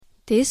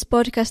This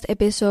podcast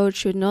episode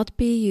should not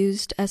be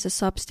used as a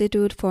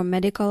substitute for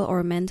medical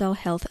or mental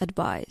health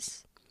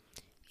advice.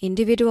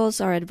 Individuals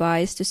are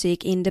advised to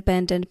seek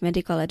independent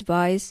medical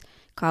advice,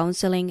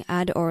 counseling,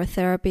 and/or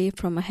therapy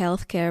from a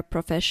healthcare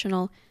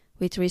professional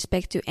with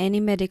respect to any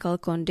medical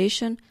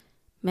condition,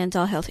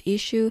 mental health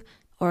issue,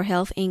 or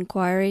health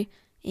inquiry,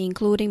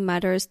 including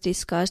matters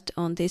discussed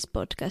on this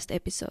podcast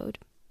episode.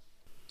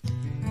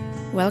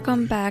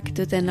 Welcome back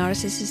to the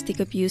Narcissistic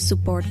Abuse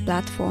Support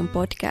Platform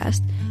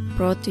podcast,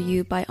 brought to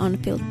you by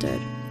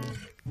Unfiltered.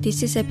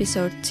 This is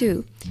episode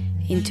 2.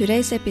 In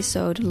today's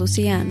episode,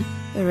 Lucianne,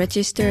 a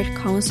registered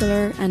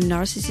counselor and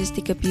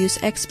narcissistic abuse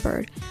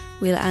expert,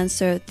 will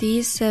answer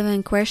these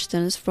 7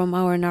 questions from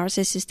our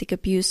Narcissistic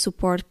Abuse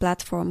Support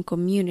Platform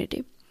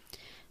community.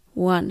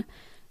 1.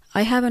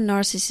 I have a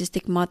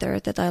narcissistic mother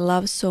that I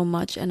love so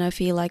much and I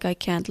feel like I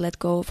can't let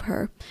go of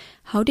her.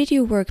 How did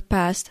you work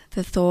past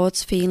the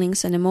thoughts,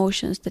 feelings, and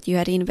emotions that you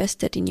had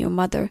invested in your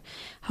mother?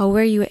 How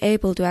were you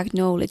able to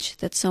acknowledge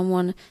that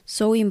someone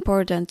so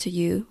important to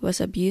you was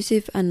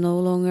abusive and no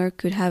longer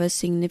could have a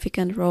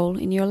significant role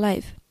in your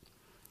life?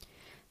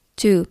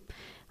 2.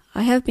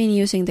 I have been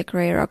using the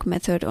Grey Rock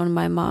method on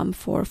my mom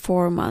for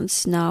 4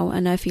 months now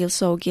and I feel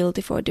so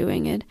guilty for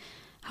doing it.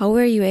 How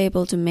were you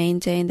able to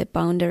maintain the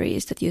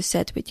boundaries that you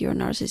set with your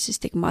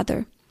narcissistic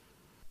mother?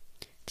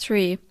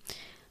 3.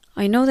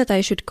 I know that I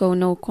should go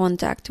no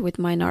contact with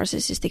my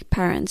narcissistic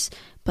parents,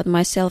 but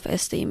my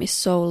self-esteem is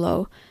so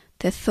low.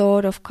 The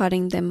thought of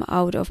cutting them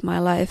out of my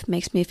life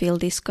makes me feel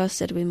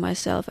disgusted with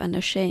myself and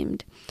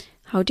ashamed.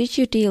 How did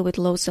you deal with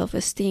low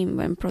self-esteem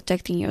when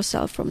protecting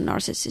yourself from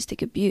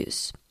narcissistic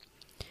abuse?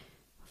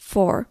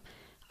 4.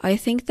 I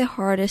think the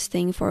hardest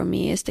thing for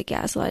me is the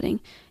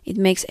gaslighting. It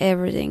makes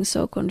everything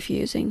so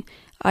confusing.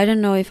 I don't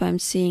know if I'm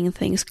seeing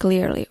things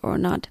clearly or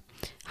not.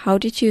 How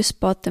did you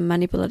spot the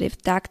manipulative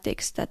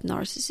tactics that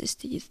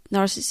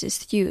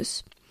narcissists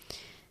use?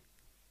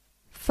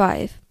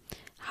 5.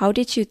 How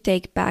did you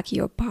take back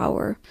your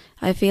power?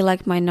 I feel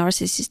like my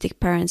narcissistic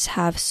parents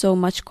have so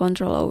much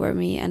control over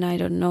me and I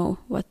don't know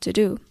what to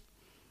do.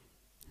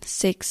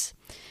 6.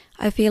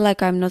 I feel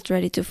like I'm not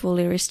ready to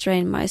fully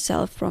restrain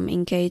myself from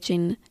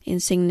engaging in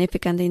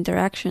significant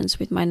interactions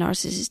with my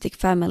narcissistic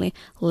family,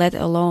 let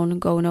alone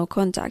go no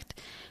contact.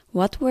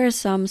 What were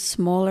some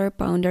smaller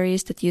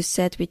boundaries that you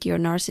set with your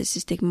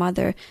narcissistic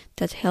mother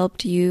that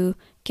helped you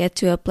get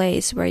to a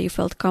place where you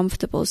felt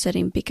comfortable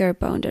setting bigger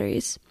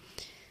boundaries?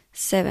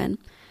 7.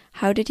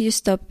 How did you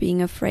stop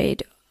being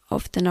afraid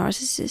of the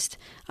narcissist?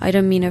 I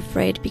don't mean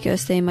afraid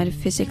because they might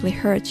physically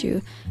hurt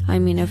you. I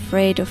mean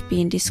afraid of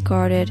being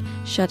discarded,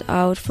 shut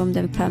out from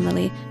the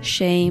family,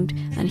 shamed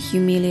and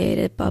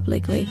humiliated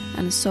publicly,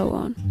 and so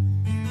on.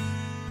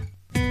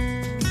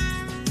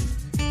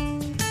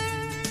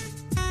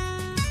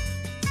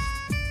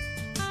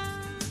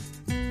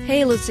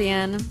 Hey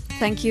Lucianne,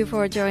 thank you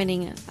for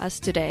joining us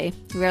today.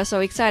 We are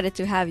so excited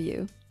to have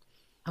you.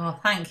 Oh,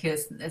 thank you.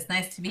 It's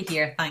nice to be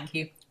here. Thank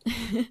you.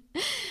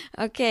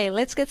 Okay,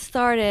 let's get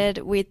started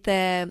with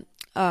the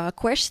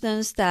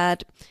questions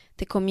that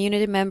the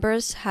community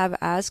members have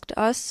asked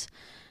us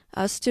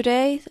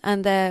today.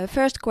 And the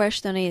first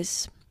question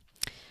is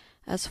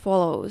as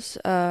follows.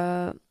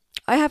 I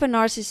have a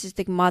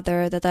narcissistic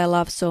mother that I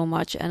love so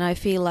much and I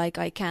feel like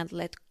I can't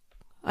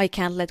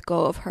let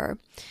go of her.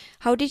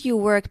 How did you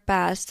work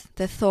past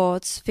the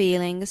thoughts,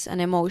 feelings, and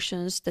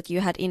emotions that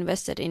you had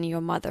invested in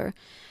your mother?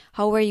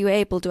 How were you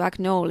able to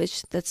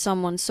acknowledge that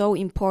someone so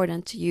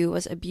important to you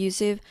was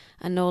abusive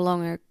and no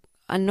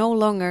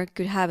longer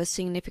could have a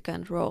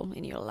significant role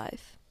in your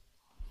life?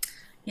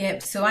 Yeah,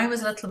 so I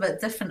was a little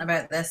bit different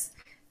about this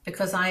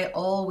because I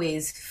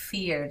always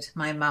feared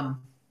my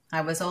mum.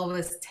 I was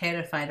always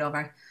terrified of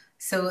her.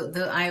 So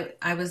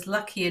I was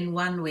lucky in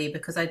one way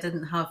because I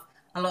didn't have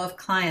a lot of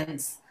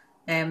clients.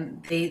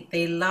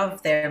 They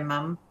love their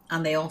mum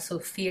and they also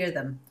fear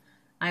them.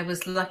 I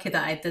was lucky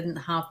that I didn't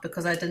have,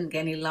 because I didn't get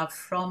any love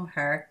from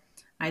her,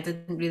 I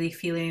didn't really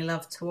feel any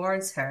love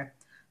towards her.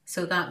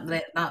 So that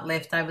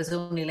left, I was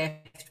only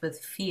left with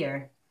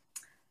fear.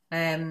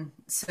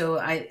 So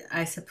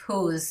I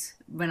suppose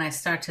when I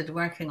started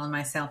working on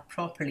myself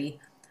properly,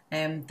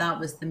 that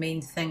was the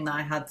main thing that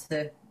I had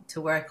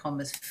to work on,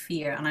 was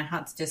fear. And I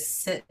had to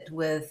just sit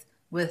with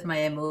my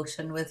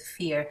emotion, with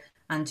fear,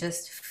 and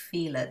just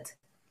feel it.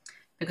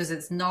 Because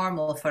it's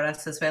normal for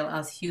us as well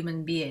as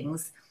human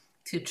beings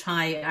to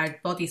try, our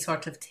body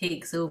sort of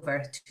takes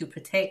over to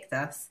protect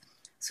us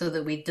so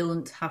that we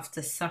don't have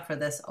to suffer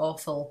this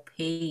awful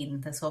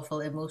pain, this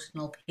awful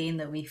emotional pain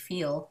that we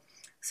feel.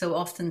 So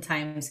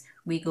oftentimes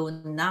we go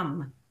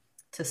numb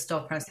to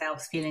stop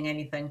ourselves feeling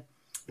anything.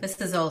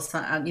 This is also,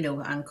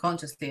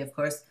 unconsciously, of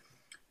course.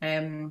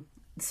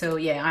 So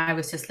yeah, I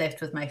was just left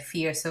with my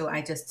fear. So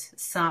I just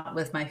sat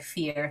with my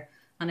fear.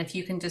 And if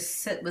you can just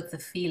sit with the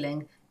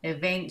feeling,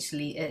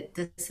 eventually it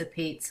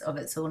dissipates of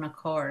its own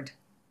accord.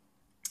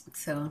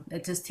 So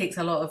it just takes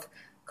a lot of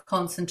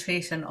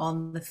concentration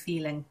on the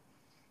feeling.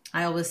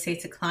 I always say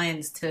to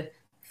clients to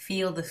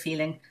feel the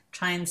feeling,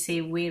 try and say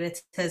where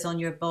it is on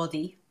your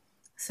body.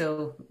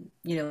 So,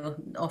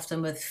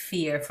 often with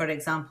fear, for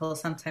example,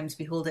 sometimes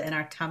we hold it in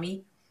our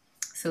tummy.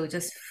 So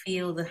just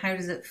feel how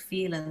does it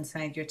feel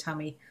inside your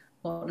tummy?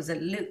 What does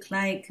it look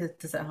like?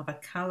 Does it have a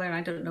color?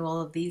 I don't know,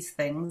 all of these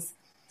things.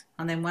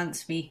 And then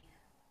once we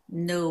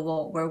know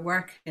what we're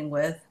working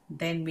with,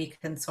 then we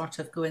can sort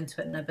of go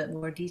into it in a bit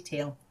more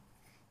detail.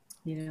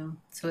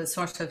 So it's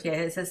sort of, yeah,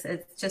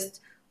 it's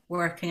just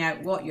working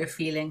out what you're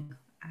feeling,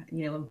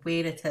 and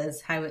where it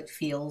is, how it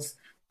feels,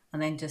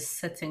 and then just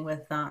sitting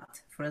with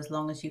that for as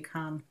long as you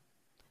can.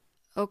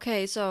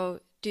 Okay, so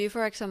do you,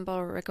 for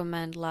example,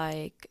 recommend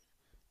like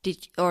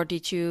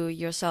did you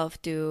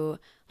yourself do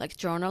like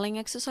journaling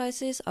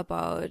exercises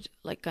about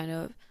like kind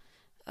of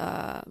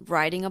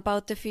writing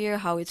about the fear,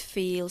 how it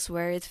feels,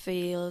 where it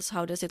feels,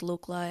 how does it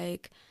look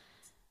like?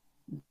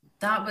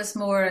 That was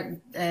more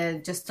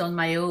just on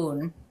my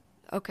own,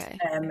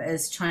 Okay.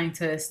 is trying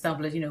to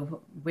establish,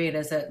 where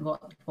is it,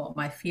 what am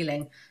I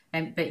feeling?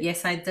 But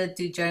yes, I did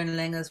do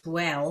journaling as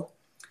well.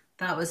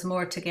 That was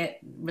more to get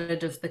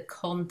rid of the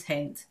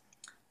content.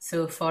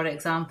 So, for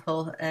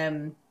example,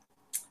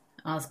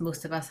 as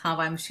most of us have,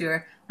 I'm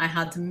sure, I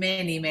had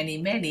many, many,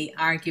 many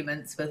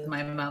arguments with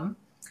my mum.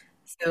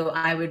 So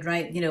I would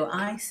write,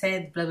 I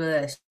said blah, blah,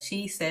 blah,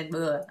 she said blah,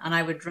 blah, and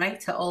I would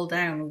write it all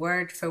down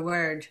word for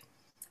word.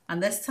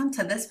 And this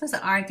was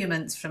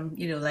arguments from,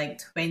 like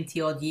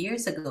 20 odd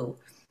years ago,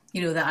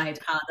 that I'd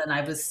had, and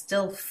I was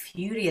still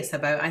furious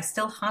about. I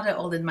still had it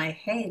all in my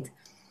head.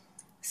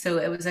 So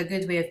it was a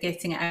good way of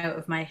getting it out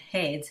of my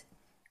head.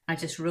 I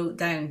just wrote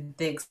down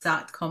the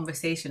exact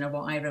conversation, or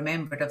what I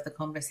remembered of the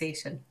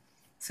conversation.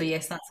 So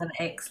yes, that's an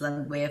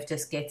excellent way of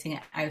just getting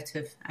it out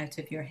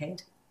of your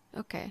head.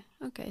 Okay.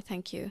 Okay,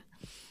 thank you.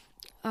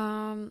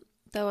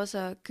 That was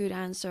a good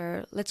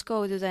answer. Let's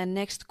go to the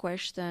next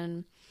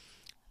question.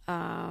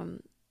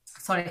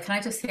 Sorry, can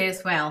I just say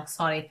as well?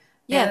 Sorry,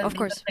 Yeah, of the other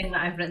course. thing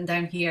that I've written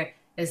down here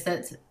is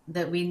that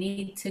we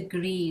need to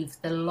grieve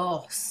the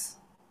loss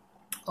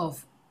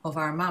of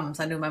our mums.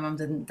 I know my mum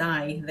didn't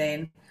die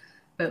then,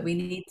 but we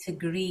need to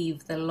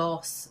grieve the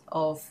loss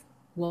of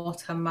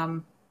what a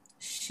mum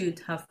should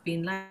have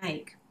been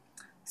like.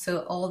 So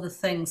all the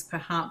things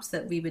perhaps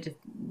that we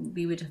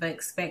would have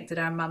expected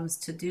our mums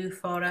to do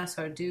for us,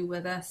 or do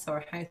with us,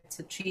 or how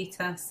to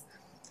treat us,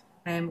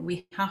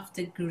 we have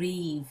to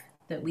grieve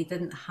that we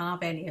didn't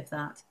have any of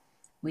that.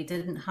 We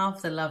didn't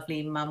have the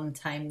lovely mum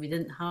time. We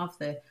didn't have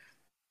the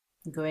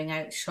going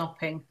out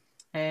shopping.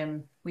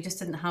 We just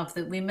didn't have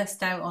that. We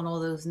missed out on all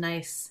those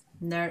nice,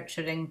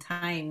 nurturing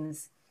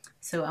times.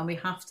 So, and we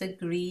have to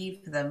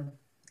grieve them.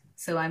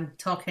 So I'm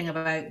talking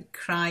about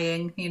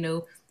crying,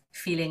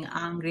 feeling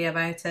angry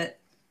about it.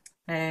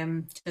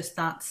 Just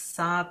that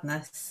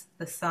sadness,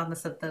 the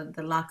sadness of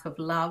the lack of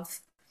love,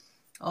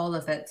 all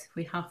of it.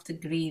 We have to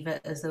grieve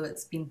it as though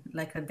it's been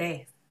like a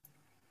death.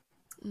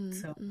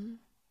 So, Mm-hmm.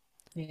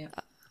 yeah.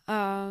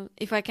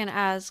 If I can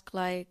ask,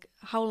 like,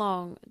 how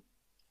long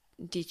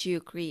did you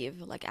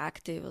grieve, like,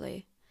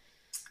 actively?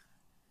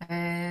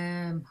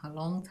 A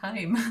long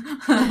time.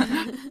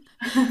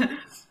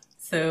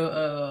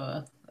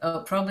 So,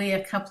 probably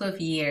a couple of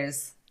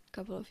years.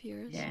 Couple of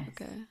years. Yes.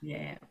 Okay.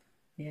 Yeah.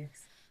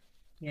 Yes.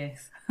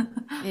 Yes.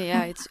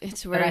 Yeah, it's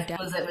But very I da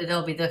suppose it would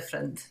all be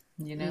different.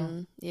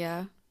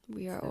 yeah,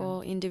 we are So,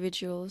 all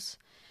individuals.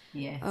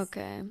 yes.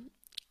 Okay.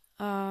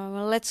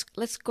 Well,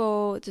 let's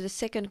go to the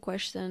second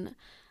question,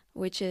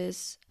 which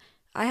is,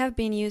 I have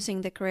been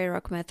using the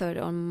Gerrard method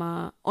on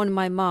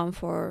my mom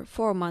for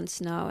 4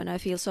 months now, and I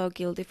feel so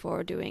guilty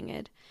for doing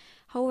it.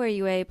 How were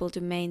you able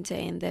to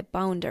maintain the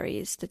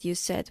boundaries that you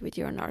set with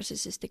your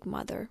narcissistic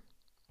mother?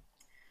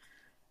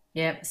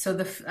 Yeah. So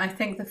I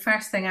think the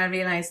first thing I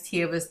realized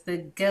here was the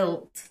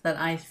guilt that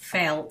I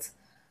felt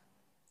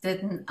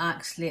didn't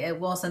actually, it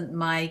wasn't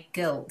my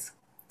guilt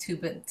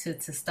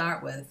to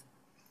start with.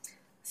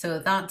 So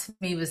that to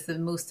me was the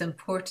most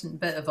important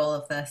bit of all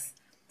of this.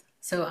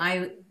 So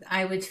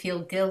I would feel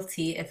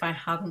guilty if I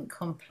hadn't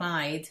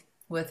complied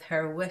with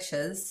her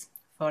wishes,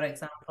 for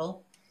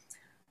example.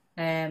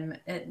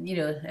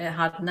 It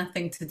had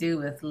nothing to do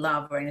with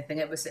love or anything.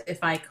 It was, if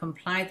I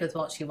complied with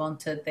what she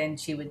wanted, then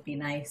she would be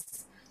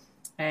nice.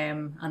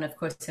 And of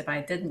course, if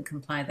I didn't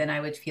comply, then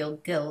I would feel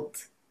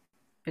guilt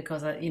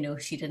because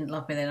she didn't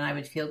love me. Then I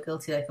would feel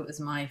guilty, like it was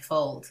my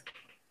fault.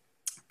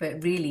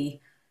 But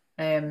really,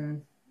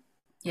 um,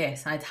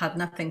 yes, I'd had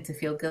nothing to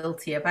feel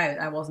guilty about.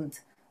 I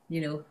wasn't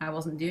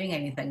doing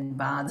anything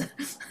bad.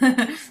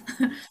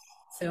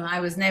 So I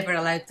was never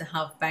allowed to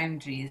have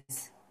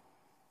boundaries.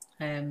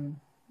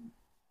 Um,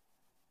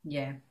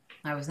 yeah,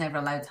 I was never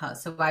allowed to have,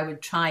 so I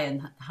would try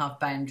and have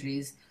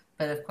boundaries,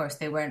 but of course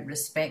they weren't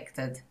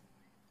respected.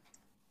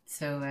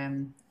 So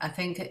I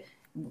think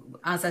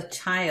as a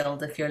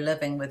child, if you're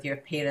living with your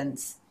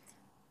parents,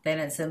 then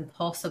it's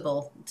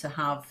impossible to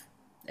have,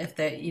 if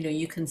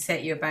you can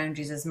set your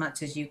boundaries as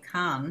much as you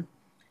can,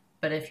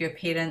 but if your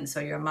parents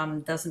or your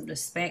mum doesn't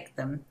respect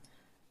them,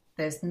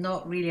 there's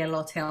not really a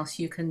lot else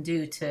you can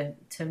do to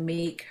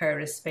make her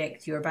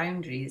respect your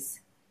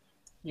boundaries.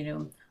 You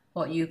know,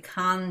 what you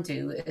can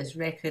do is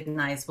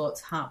recognize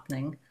what's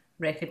happening,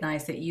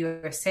 recognize that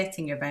you're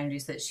setting your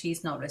boundaries, that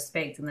she's not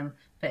respecting them,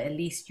 but at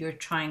least you're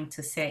trying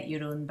to set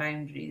your own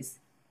boundaries.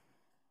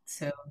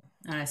 So,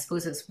 and I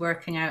suppose it's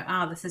working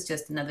out, this is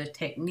just another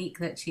technique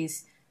that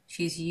she's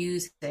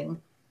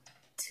using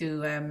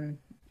to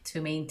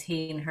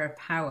maintain her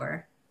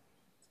power.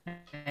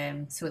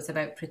 So it's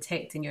about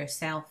protecting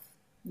yourself,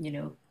 you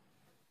know.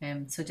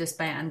 So just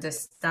by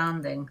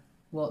understanding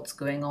what's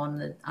going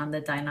on and the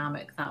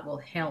dynamic, that will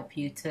help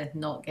you to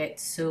not get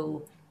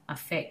so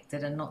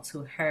affected and not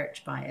so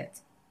hurt by it.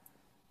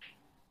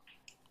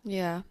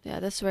 Yeah,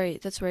 that's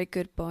very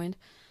good point.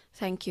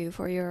 Thank you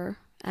for your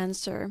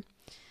answer.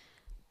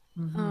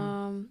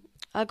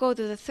 I'll go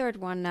to the third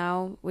one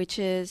now, which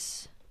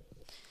is,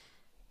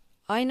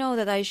 I know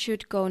that I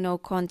should go no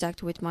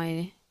contact with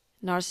my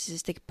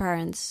narcissistic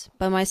parents,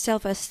 but my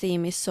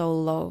self-esteem is so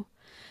low.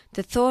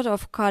 The thought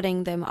of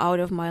cutting them out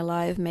of my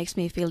life makes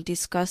me feel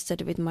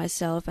disgusted with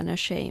myself and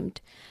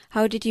ashamed.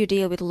 How did you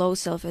deal with low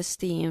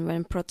self-esteem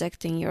when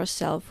protecting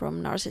yourself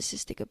from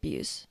narcissistic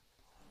abuse?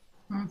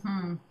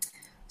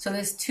 So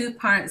there's two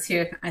parts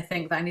here, I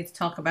think, that I need to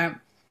talk about.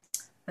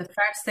 The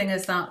first thing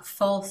is that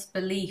false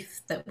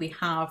belief that we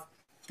have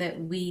that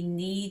we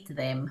need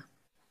them.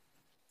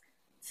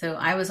 So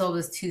I was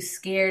always too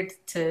scared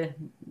to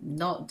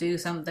not do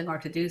something or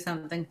to do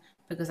something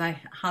because I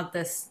had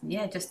this,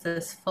 just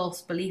this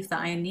false belief that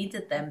I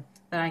needed them,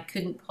 that I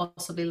couldn't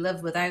possibly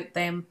live without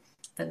them,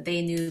 that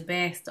they knew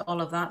best,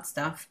 all of that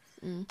stuff.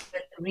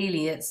 But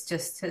really, it's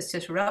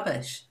just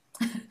rubbish,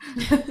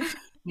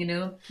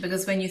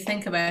 because when you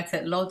think about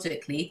it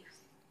logically,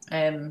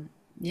 I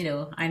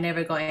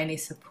never got any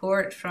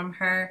support from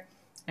her.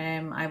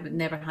 I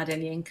never had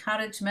any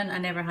encouragement. I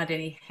never had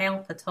any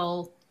help at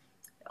all.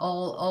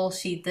 All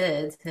she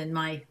did, in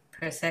my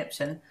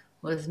perception,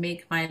 was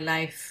make my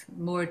life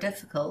more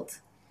difficult,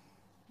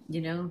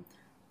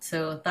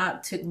 So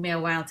that took me a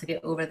while to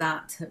get over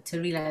that, to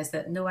realize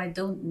that, no, I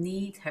don't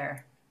need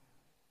her.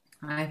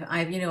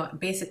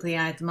 Basically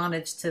I'd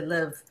managed to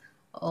live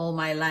all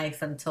my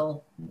life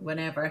until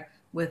whenever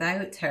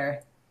without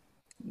her.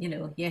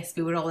 Yes,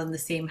 we were all in the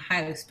same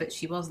house, but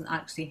she wasn't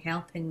actually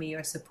helping me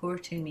or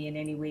supporting me in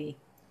any way.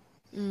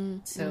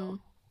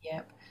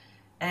 Yep.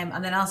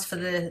 And then as for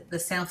the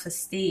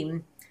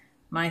self-esteem,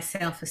 my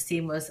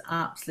self-esteem was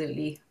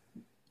absolutely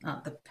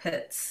at the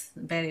pits,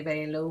 very,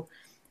 very low.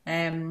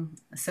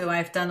 So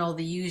I've done all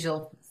the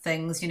usual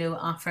things,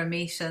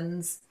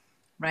 affirmations,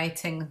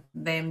 writing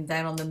them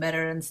down on the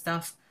mirror and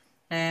stuff,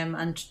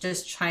 and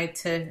just tried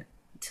to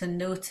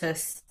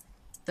notice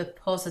the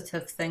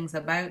positive things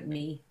about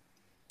me.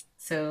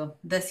 So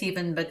this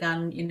even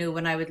began,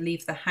 when I would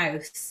leave the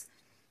house.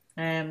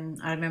 I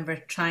remember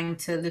trying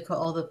to look at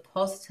all the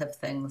positive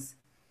things.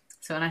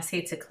 So when I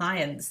say to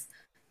clients,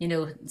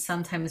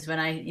 sometimes when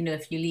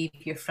if you leave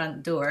your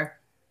front door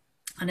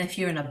and if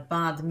you're in a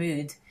bad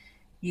mood,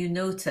 you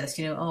notice,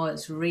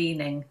 it's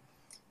raining.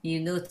 You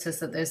notice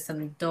that there's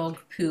some dog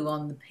poo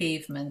on the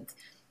pavement.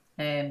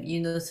 You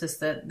notice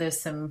that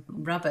there's some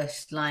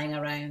rubbish lying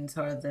around,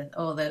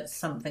 or there's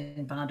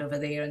something bad over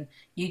there. And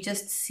you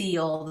just see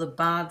all the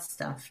bad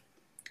stuff.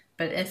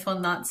 But if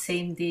on that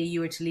same day you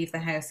were to leave the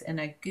house in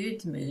a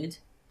good mood,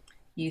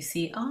 you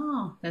see,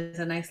 there's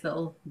a nice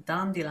little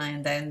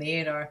dandelion down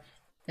there, or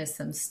there's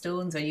some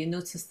stones, or you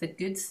notice the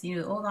goods,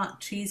 that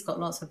tree's got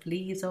lots of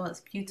leaves, it's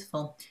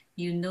beautiful.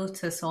 You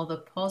notice all the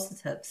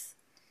positives.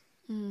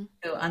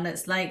 So, and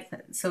it's like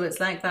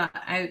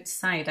that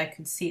outside. I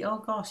could see, oh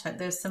gosh,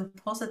 there's some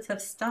positive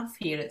stuff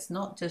here. It's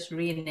not just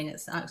raining,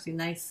 it's actually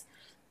nice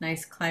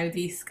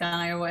cloudy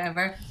sky or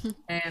whatever.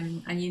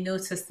 And you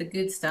notice the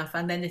good stuff.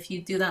 And then if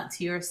you do that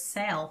to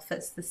yourself,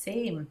 it's the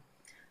same.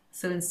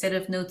 So instead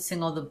of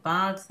noticing all the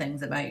bad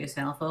things about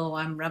yourself,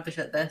 I'm rubbish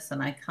at this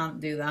and I can't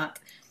do that.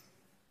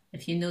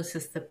 If you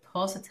notice the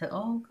positive,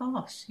 oh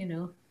gosh,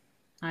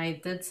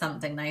 I did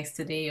something nice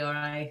today, or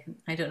I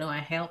don't know, I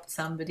helped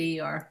somebody,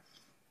 or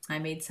I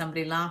made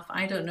somebody laugh.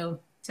 I don't know,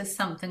 just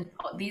something,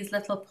 these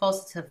little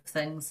positive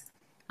things,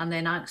 and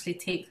then actually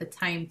take the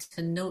time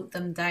to note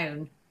them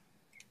down,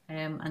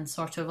 and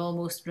sort of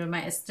almost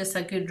it's just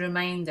a good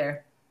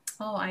reminder.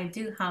 I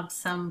do have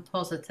some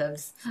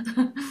positives.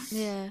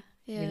 Yeah.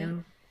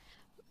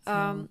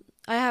 I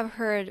have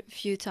heard a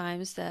few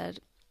times that,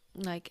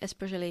 like,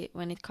 especially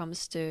when it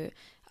comes to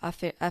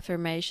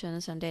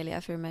affirmations and daily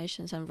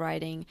affirmations and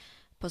writing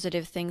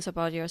positive things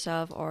about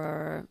yourself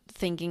or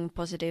thinking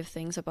positive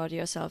things about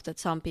yourself, that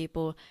some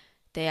people,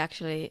 they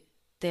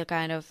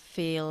kind of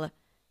feel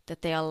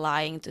that they are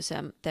lying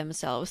to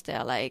themselves. They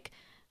are like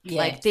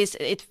this,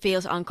 it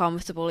feels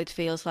uncomfortable. It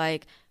feels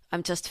like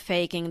I'm just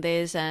faking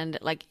this. And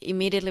like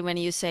immediately when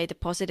you say the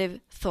positive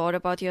thought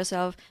about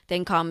yourself,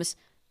 then comes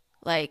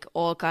like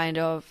all kind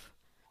of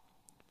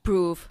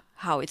proof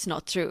how it's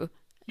not true,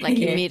 like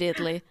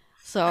immediately.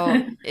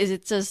 So is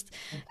it just,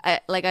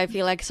 I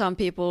feel like some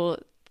people,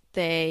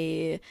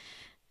 they,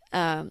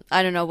 I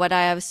don't know, what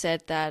I have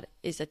said that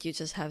is that you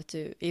just have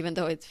to, even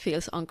though it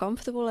feels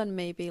uncomfortable and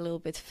maybe a little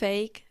bit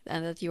fake,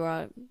 and that you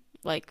are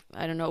like,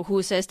 I don't know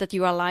who says that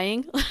you are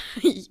lying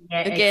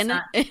Yeah,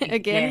 again, exactly.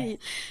 Yeah, again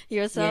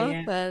yeah, yourself,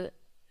 yeah, but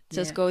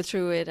just yeah. go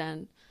through it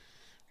and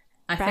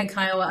I think practice.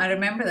 I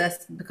remember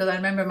this because I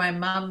remember my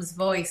mum's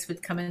voice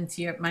would come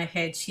into my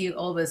head. She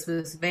always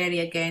was very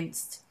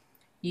against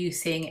you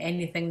saying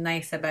anything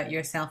nice about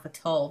yourself at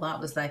all. That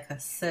was like a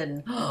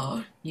sin.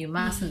 Oh, you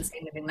mustn't say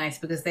anything nice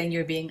because then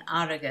you're being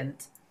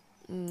arrogant,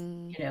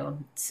 Mm, you know.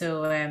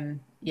 So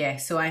yeah,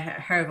 so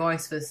her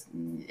voice was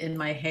in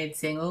my head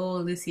saying,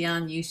 "Oh,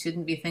 Lucianne, you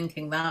shouldn't be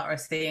thinking that or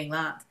saying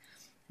that."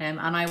 And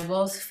I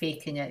was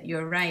faking it.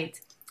 You're right.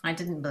 I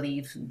didn't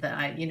believe that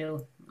I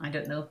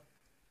don't know,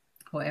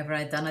 whatever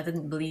I'd done. I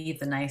didn't believe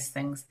the nice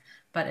things,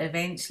 but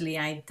eventually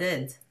I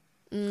did.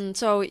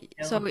 so,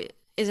 You know,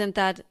 isn't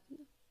that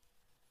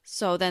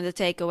so? Then the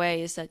takeaway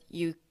is that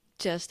you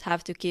just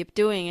have to keep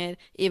doing it,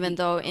 even keep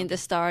though in the going.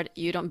 start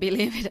you don't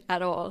believe it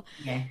at all.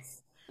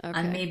 Yes.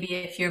 And Okay. maybe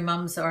if your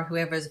mum's or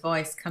whoever's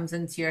voice comes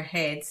into your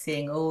head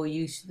saying, "Oh,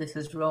 this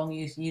is wrong.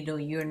 You know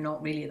you're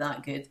not really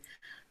that good,"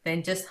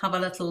 then just have a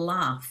little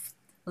laugh.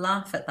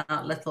 Laugh at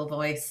that little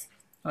voice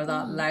or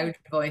that Mm. loud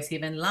voice.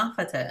 Even laugh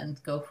at it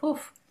and go, "Whew,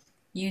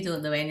 you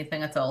don't know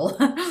anything at all."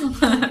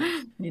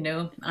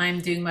 I'm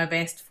doing my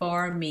best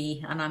for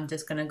me, and I'm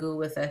just going to go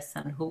with this,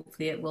 and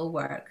hopefully it will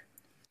work.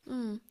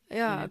 You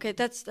Yeah, know. okay,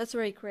 that's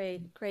very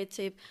great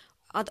tip.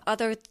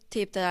 Other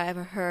tip that I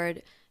ever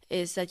heard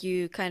is that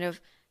you kind of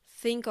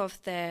think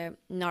of the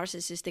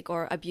narcissistic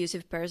or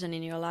abusive person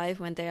in your life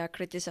when they are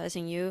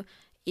criticizing you,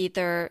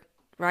 either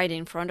right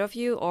in front of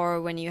you or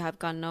when you have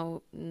gone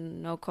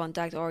no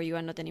contact or you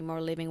are not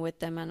anymore living with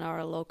them and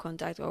are low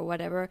contact or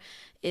whatever,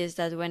 is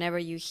that whenever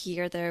you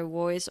hear their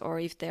voice or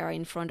if they are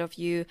in front of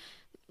you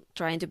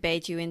trying to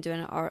bait you into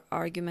an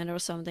argument or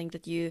something,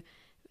 that you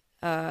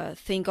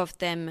think of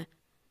them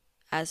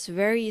as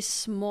very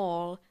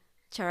small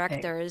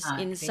characters Exactly.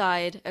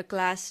 inside a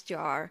glass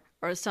jar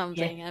or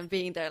Yeah. something and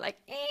being there like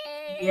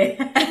Yeah.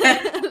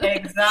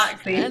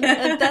 Exactly.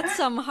 and that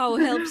somehow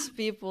helps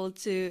people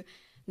to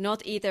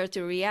not either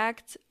to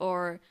react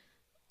or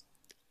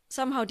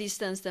somehow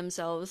distance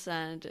themselves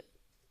and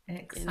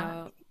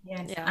Exactly.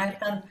 Yes, yeah.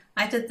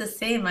 I did the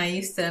same. I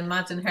used to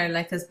imagine her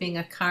like as being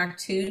a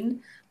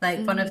cartoon,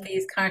 like one of Mm,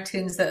 these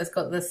cartoons that has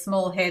got the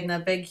small head and a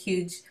big,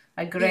 huge,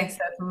 yeah.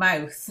 aggressive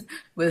mouth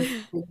with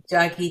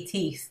jaggy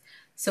teeth.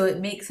 So it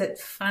makes it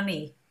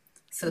funny.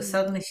 So Mm,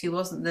 suddenly she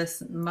wasn't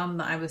this mum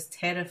that I was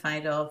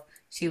terrified of.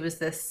 She was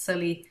this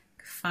silly,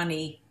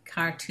 funny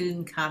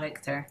cartoon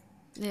character.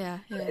 yeah,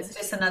 It's yes.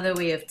 just another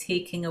way of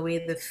taking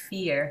away the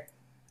fear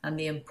and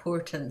the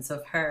importance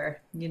of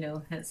her.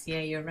 It's,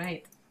 yeah, you're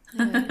right.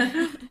 Yeah.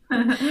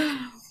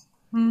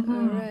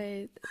 All Hmm.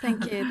 right.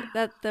 Thank you.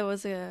 That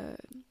was a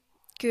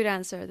good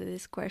answer to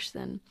this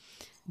question.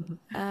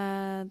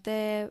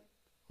 The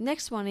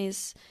next one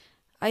is,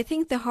 I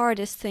think the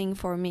hardest thing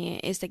for me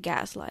is the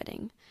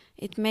gaslighting.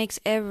 It makes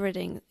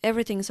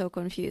everything so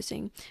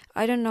confusing.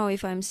 I don't know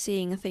if I'm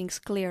seeing things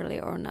clearly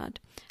or not.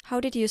 How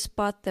did you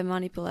spot the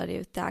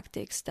manipulative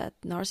tactics that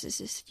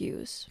narcissists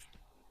use?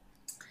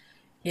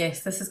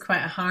 Yes, this is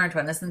quite a hard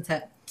one, isn't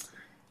it?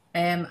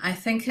 I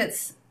think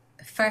it's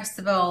first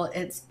of all,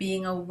 it's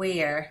being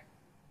aware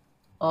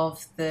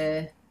of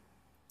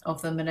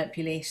the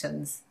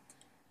manipulations.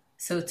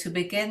 So to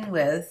begin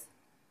with,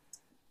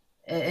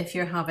 if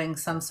you're having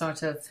some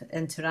sort of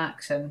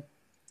interaction,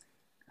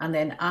 and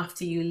then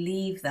after you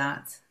leave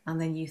that,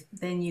 and then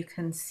you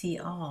can see,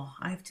 oh,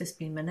 I've just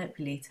been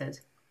manipulated,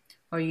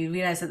 or you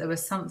realize that there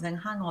was something,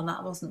 hang on,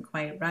 that wasn't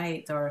quite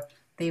right, or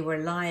they were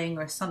lying,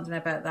 or something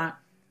about that.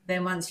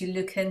 Then once you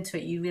look into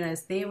it, you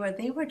realize they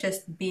were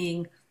just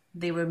being,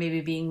 they were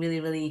maybe being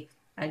really, really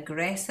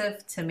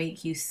aggressive to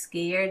make you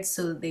scared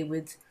so that they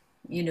would,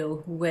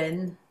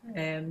 win.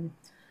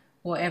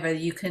 Whatever,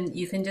 you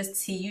can just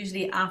see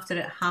usually after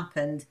it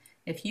happened,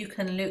 if you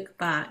can look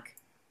back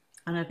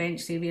and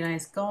eventually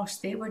realize, gosh,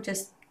 they were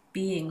just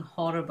being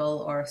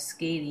horrible or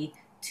scary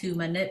to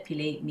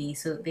manipulate me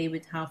so that they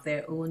would have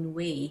their own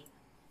way.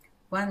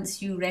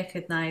 Once you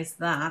recognize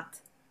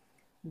that,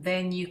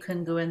 then you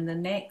can go in the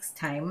next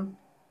time.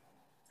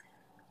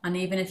 And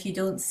even if you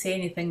don't say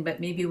anything, but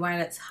maybe while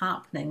it's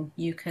happening,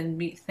 you can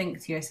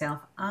think to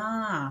yourself,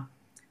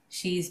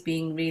 she's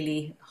being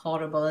really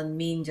horrible and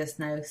mean just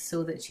now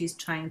so that she's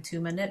trying to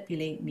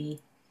manipulate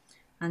me.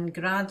 And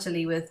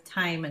gradually, with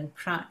time and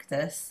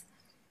practice,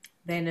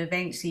 then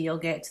eventually you'll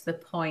get to the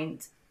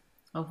point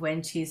of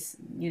when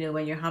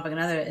when you're having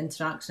another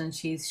interaction,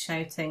 she's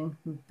shouting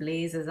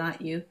blazes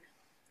at you,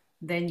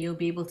 then you'll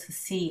be able to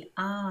see,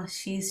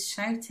 she's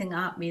shouting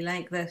at me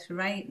like this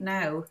right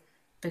now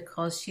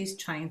because she's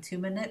trying to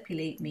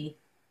manipulate me.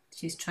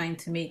 She's trying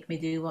to make me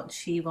do what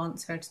she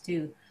wants her to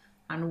do.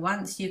 And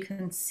once you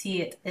can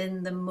see it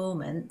in the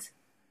moment,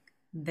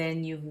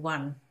 then you've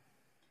won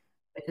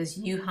because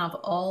you have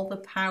all the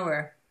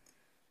power.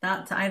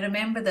 That I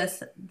remember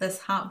this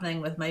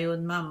happening with my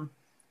own mum.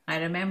 I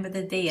remember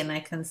the day and I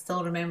can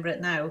still remember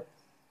it now.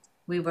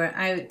 We were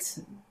out,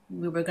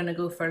 we were going to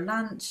go for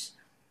lunch.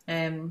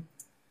 Um,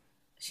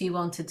 she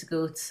wanted to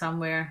go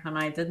somewhere and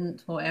I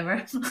didn't,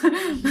 whatever.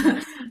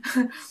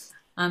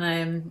 And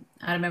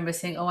I remember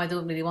saying, "Oh, I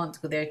don't really want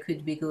to go there.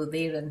 Could we go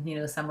there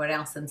and somewhere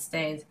else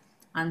instead?"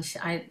 And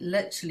I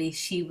literally,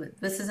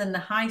 this is in the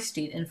high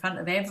street in front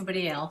of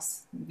everybody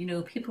else.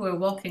 People were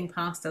walking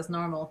past as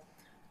normal,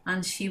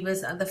 and she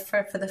was at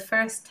for the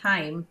first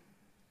time.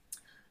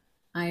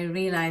 I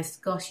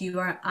realized, gosh, you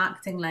are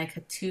acting like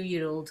a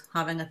 2-year-old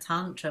having a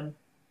tantrum.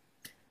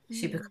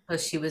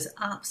 Because she was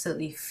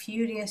absolutely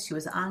furious. She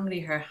was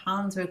angry. Her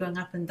hands were going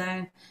up and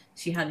down.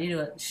 She had,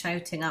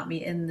 shouting at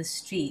me in the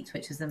street,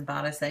 which is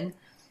embarrassing.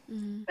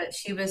 But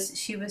she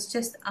was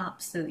just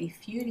absolutely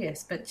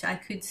furious. But I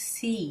could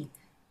see,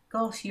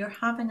 gosh, you're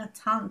having a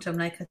tantrum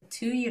like a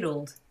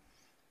 2-year-old,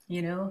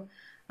 you know,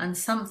 and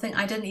something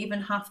I didn't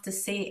even have to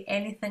say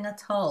anything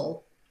at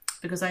all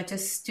because I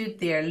just stood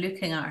there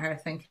looking at her,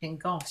 thinking,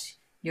 gosh,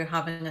 you're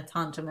having a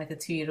tantrum like a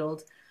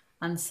 2-year-old.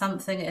 And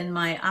something in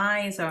my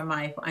eyes or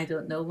I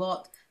don't know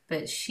what,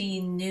 but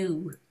she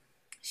knew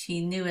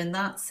in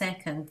that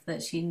second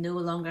that she no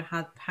longer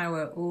had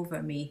power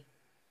over me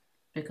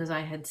because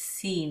I had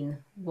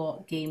seen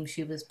what game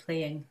she was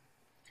playing.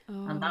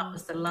 And that Oh,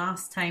 was the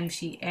last time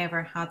she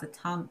ever had a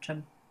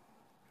tantrum.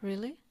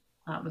 really?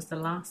 That was the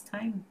last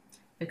time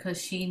because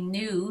she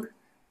knew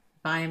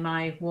by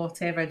my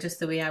whatever, just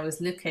the way I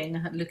was looking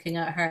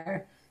at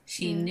her,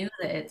 she Yeah. knew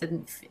that it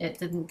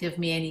didn't give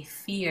me any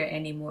fear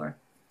anymore.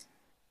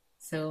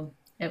 So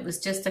it was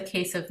just a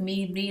case of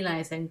me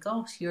realizing,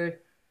 gosh,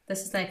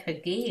 this is like a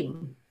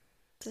game.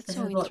 That's This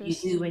so is what you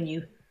do when interesting.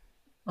 you,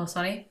 oh,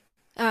 sorry.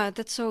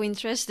 That's so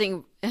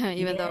interesting.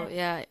 Even though,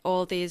 Yeah, yeah,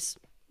 all these,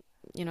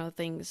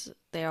 things,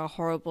 they are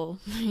horrible.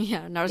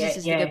 Yeah, yeah,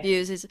 narcissistic yeah.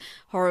 abuse is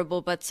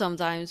horrible. But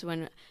sometimes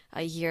when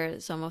I hear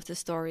some of the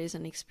stories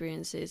and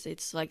experiences,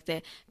 it's like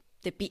the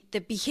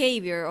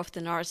behavior of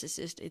the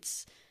narcissist.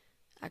 It's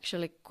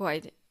actually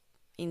quite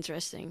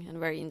interesting and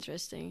very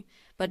interesting.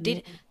 But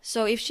Yeah.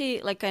 so if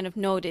she like kind of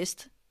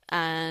noticed,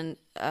 and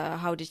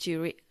how did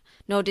you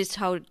noticed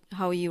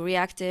how you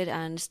reacted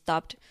and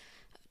stopped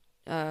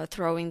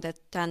throwing the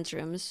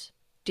tantrums?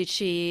 Did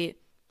she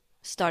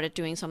started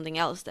doing something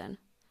else then?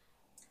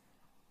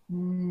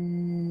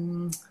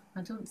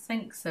 I don't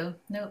think so.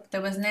 Nope.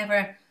 There was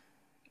never,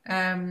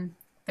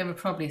 there were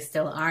probably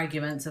still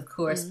arguments, of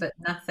course, Mm. but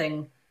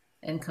nothing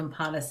in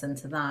comparison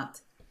to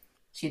that.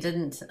 She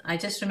didn't, I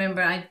just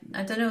remember, I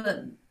don't know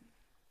that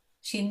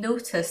she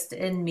noticed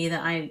in me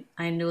that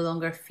I no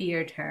longer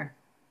feared her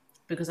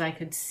because I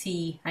could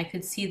see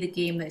the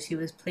game that she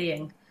was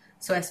playing.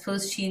 So I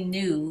suppose she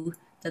knew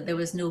that there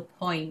was no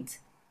point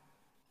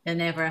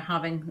in ever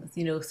having,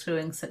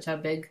 throwing such a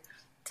big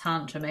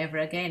tantrum ever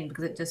again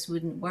because it just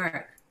wouldn't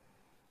work,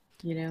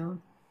 you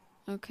know.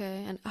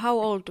 Okay. And how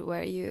old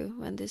were you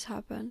when this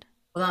happened?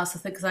 Well, that's the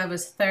thing because I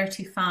was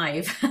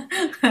 35.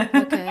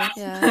 Okay.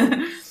 Yeah.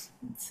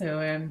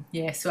 So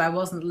yeah, so I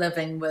wasn't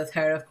living with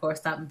her. Of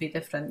course, that would be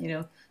different.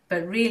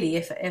 But really,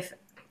 if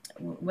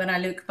when I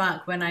look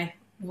back, when I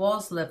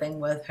was living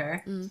with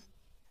her, Mm.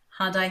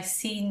 had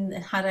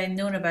I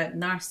known about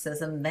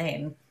narcissism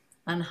then,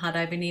 and had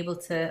I been able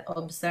to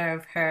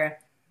observe her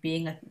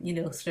being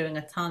throwing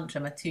a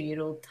tantrum, a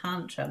 2-year-old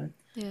tantrum,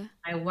 Yeah.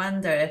 I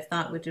wonder if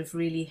that would have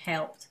really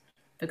helped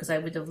because I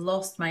would have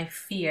lost my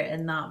fear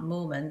in that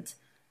moment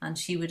and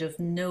she would have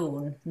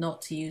known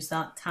not to use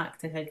that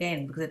tactic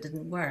again because it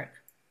didn't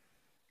work.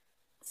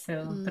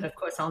 So, but Mm. of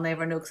course, I'll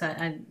never know because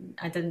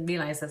I didn't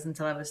realize this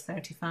until I was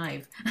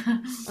 35.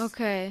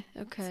 Okay.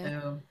 Okay.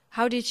 So,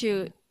 How did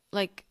you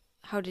like?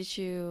 How did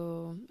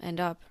you end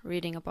up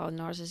reading about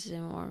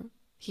narcissism or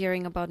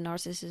hearing about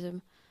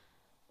narcissism?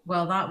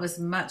 well, that was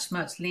much,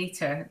 much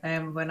later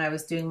when I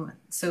was doing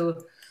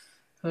so.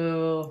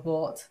 Oh,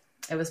 what?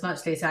 It was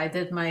much later. I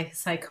did my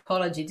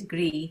psychology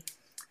degree,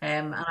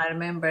 and I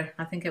remember,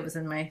 I think it was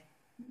in my,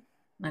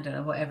 I don't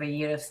know, whatever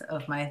year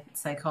of my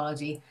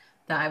psychology,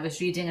 that I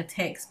was reading a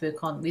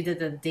textbook on, we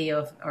did a day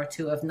or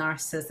two of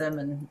narcissism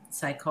and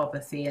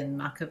psychopathy and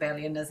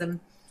Machiavellianism.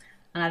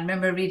 And I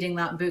remember reading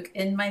that book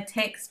in my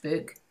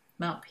textbook,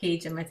 that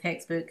page in my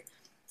textbook,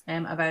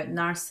 about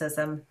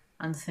narcissism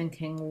and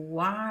thinking,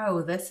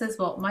 wow, this is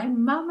what my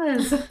mum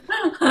is.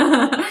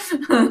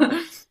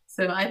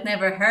 So I'd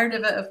never heard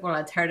of it. Well,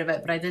 I'd heard of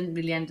it, but I didn't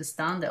really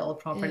understand it all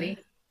Yeah. properly.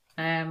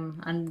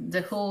 And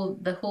the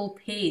whole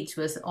page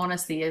was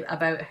honestly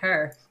about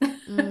her.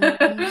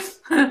 Mm-hmm.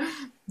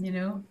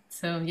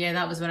 So yeah,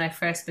 that was when I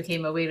first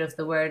became aware of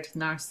the word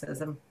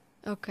narcissism.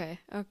 Okay.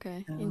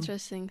 Okay. So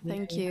Interesting. yeah,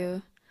 Thank yeah.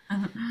 you.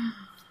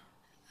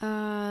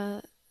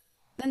 Uh,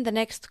 then the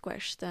next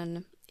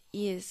question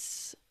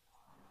is,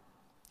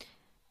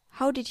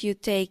 how did you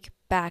take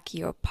back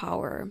your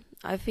power?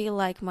 I feel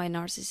like my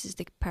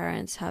narcissistic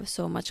parents have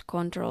so much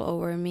control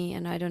over me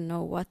and I don't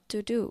know what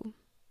to do.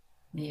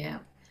 Yeah.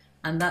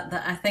 And that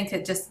I think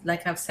it just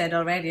like I've said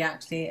already,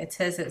 actually,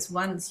 it's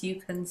once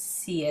you can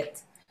see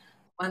it,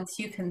 once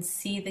you can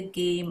see the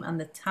game and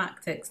the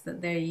tactics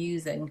that they're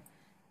using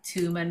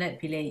to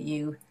manipulate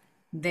you,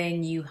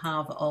 then you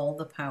have all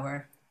the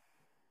power.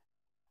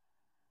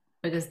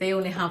 because they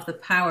only have the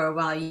power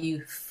while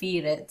you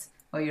fear it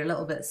or you're a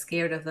little bit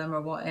scared of them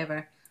or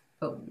whatever.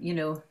 But,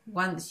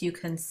 once you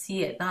can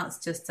see it, that's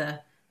just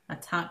a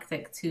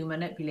tactic to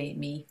manipulate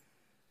me.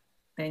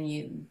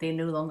 Then they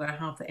no longer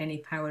have any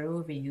power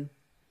over you.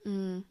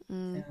 Mm,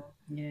 mm, So,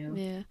 you know.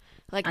 yeah.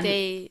 Like And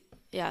say.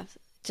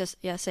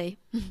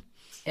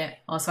 yeah,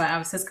 also I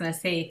was just going to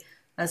say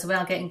as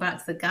well, getting back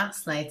to the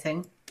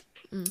gaslighting.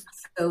 Mm,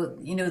 So,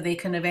 they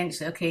can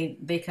eventually, okay,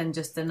 they can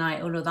just deny,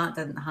 oh no, that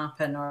didn't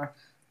happen, or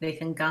they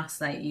can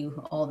gaslight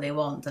you all they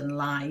want and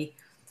lie.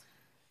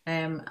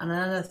 And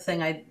another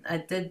thing I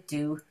did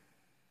do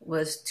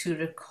was to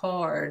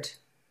record,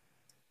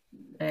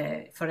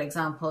 for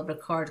example,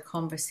 record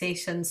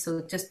conversations.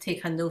 So just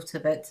take a note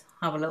of it,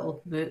 have a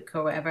little book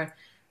or whatever,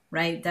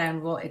 write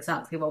down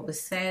exactly what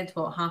was said,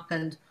 what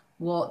happened,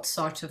 what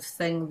sort of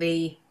thing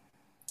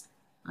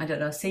I don't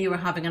know, say you were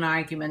having an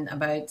argument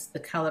about the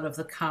colour of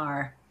the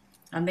car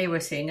and they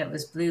were saying it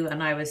was blue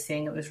and I was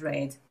saying it was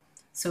red.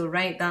 So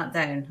write that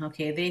down.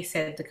 Okay, they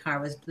said the car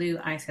was blue,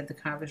 I said the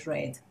car was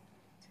red.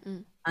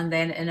 mm, And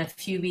then in a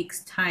few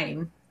weeks'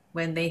 time,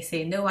 when they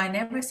say, no, I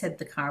never said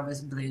the car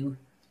was blue,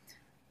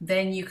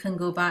 then you can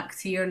go back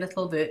to your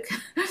little book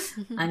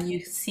and you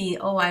see,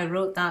 oh, I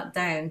wrote that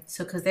down.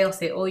 So, because they'll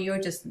say, oh, you're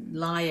just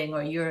lying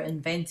or you're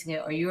inventing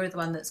it or you're the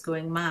one that's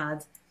going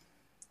mad.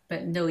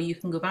 But no, you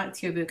can go back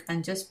to your book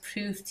and just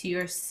prove to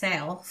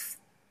yourself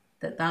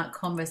that that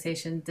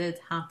conversation did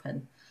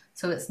happen.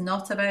 So it's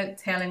not about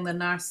telling the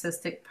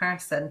narcissistic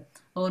person,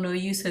 oh no,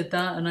 you said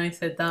that and I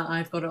said that,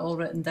 I've got it all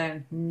written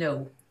down.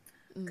 No,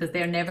 because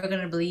they're never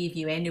going to believe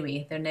you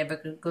anyway. They're never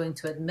going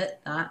to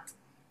admit that.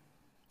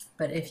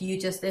 But if you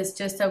it's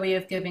just a way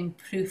of giving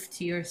proof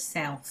to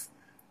yourself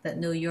that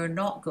no, you're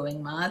not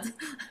going mad.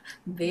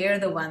 They're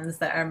the ones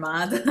that are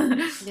mad.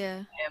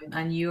 yeah.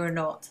 And you're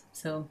not.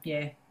 So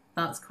yeah,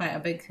 that's quite a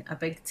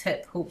big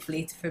tip,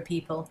 hopefully, for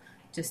people,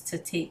 just to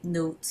take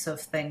notes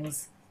of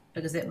things,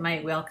 because it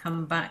might well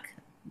come back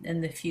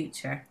in the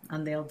future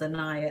and they'll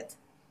deny it.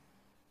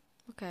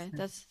 Okay,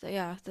 that's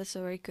a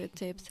very good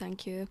tip.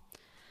 Thank you.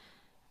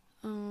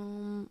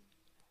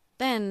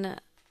 Then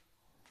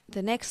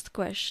the next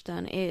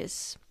question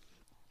is,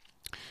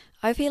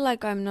 I feel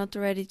like I'm not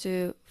ready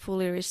to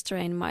fully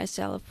restrain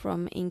myself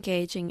from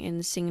engaging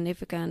in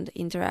significant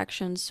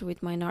interactions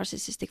with my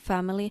narcissistic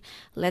family,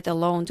 let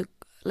alone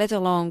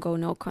go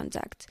no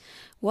contact.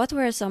 What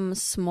were some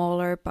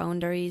smaller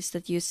boundaries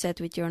that you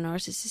set with your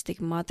narcissistic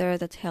mother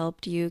that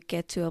helped you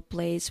get to a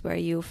place where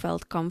you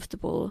felt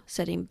comfortable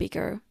setting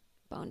bigger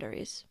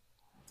boundaries?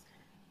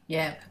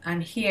 Yeah,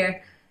 and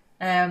here,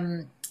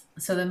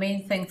 so the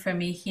main thing for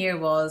me here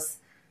was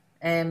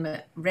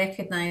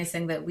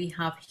recognizing that we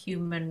have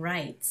human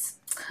rights.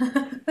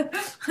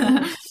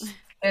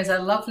 There's a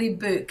lovely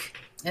book.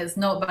 It's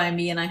not by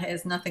me and it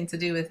has nothing to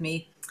do with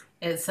me.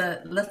 It's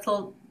a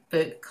little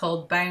book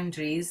called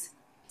Boundaries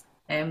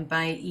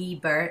by E.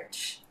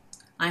 Birch.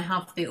 I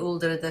have the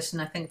older edition,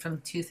 I think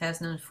from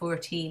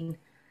 2014.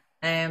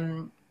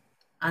 And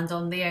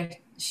on there,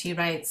 she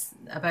writes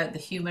about the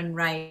human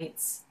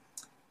rights.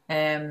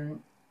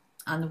 And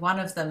one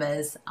of them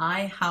is,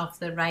 I have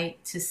the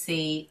right to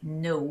say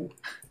no.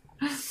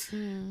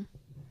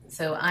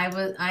 So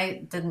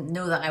I didn't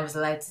know that I was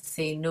allowed to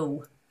say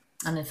no.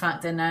 And in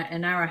fact, in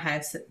our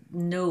house,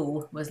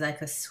 no was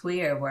like a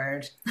swear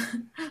word.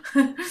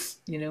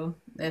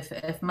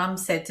 If mum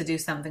said to do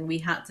something, we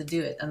had to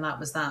do it, and that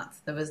was that.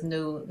 There was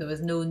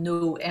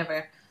no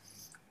ever.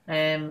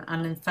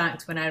 And in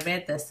fact, when I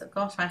read this,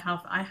 gosh, I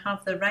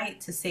have the right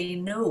to say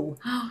no.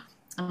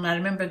 And I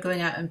remember going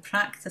out and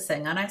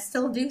practicing, and I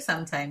still do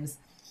sometimes.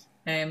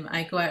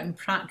 I go out and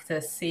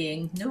practice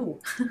saying no.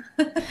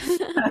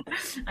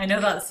 I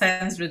know that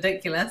sounds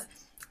ridiculous,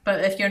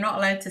 but if you're not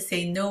allowed to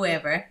say no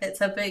ever,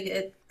 it's a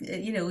big,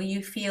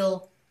 you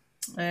feel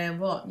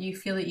you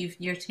feel that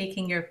you're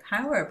taking your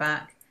power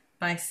back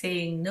by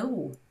saying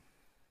no.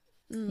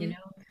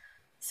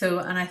 So,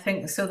 and I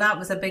think so that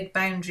was a big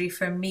boundary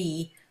for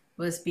me,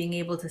 was being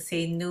able to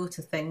say no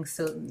to things.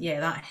 So yeah,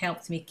 that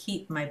helped me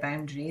keep my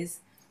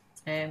boundaries.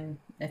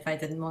 If I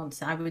didn't want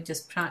to, I would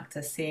just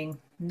practice saying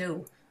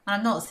no. And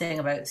I'm not saying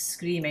about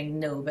screaming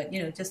no, but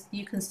just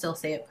you can still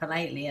say it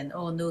politely and,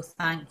 oh no,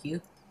 thank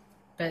you.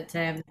 But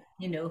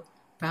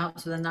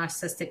perhaps with a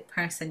narcissistic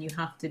person, you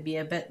have to be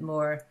a bit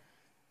more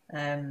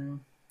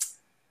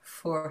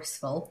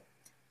forceful,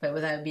 but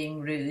without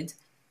being rude.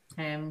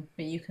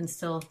 But you can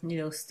still,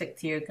 stick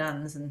to your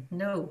guns and,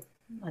 no,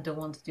 I don't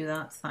want to do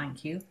that,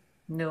 thank you.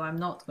 No, I'm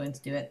not going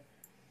to do it.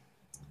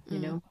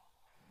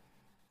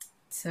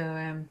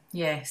 So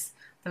yes,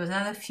 there was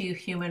another few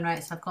human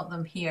rights. I've got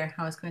them here.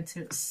 I was going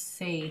to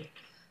say.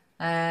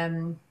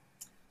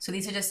 So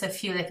these are just a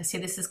few. Like I say,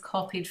 this is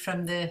copied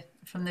from the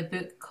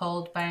book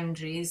called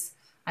Boundaries.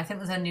 I think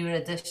there's a newer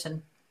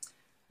edition.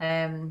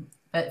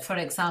 But for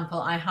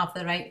example, I have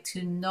the right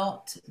to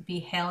not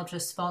be held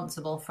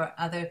responsible for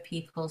other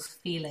people's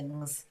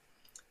feelings.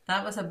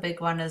 That was a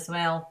big one as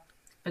well,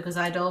 because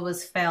I'd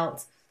always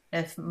felt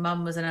if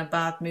mum was in a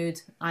bad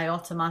mood, I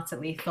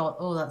automatically thought,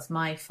 oh, that's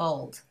my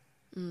fault.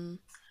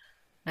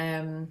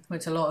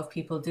 which a lot of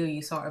people do.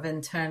 You sort of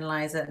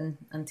internalize it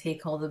and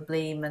take all the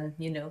blame, and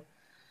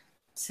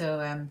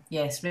So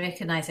yes,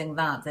 recognizing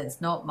that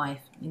it's not my,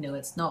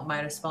 it's not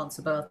my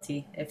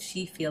responsibility. If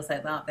she feels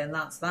like that, then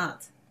that's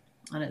that,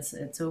 and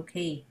it's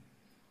okay.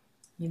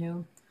 You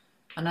know,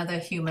 another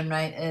human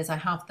right is I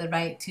have the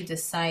right to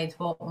decide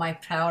what my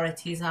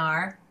priorities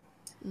are.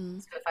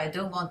 Mm. So if I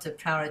don't want to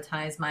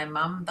prioritize my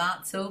mum,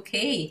 that's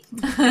okay.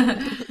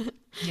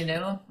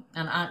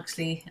 And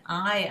actually,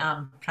 I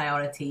am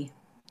priority.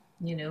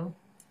 You know,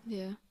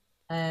 Yeah.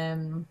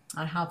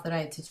 I have the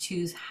right to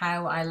choose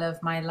how I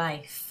live my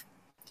life.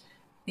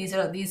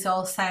 These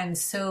all sound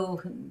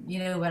so,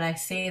 when I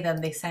say them,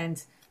 they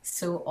sound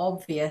so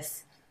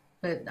obvious.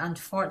 But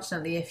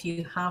unfortunately, if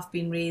you have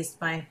been raised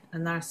by a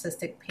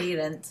narcissistic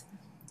parent,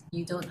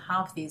 you don't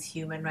have these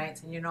human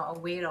rights and you're not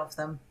aware of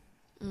them.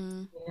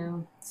 Mm.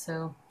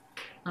 So,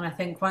 and I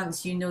think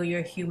once you know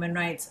your human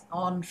rights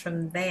on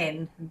from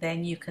then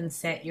you can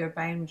set your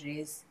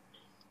boundaries,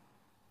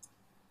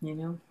 you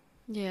know.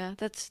 Yeah,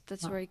 that's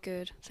very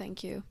good.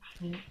 Thank you.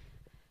 Yeah.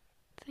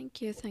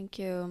 Thank you, thank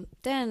you.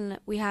 Then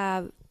we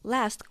have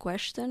last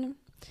question,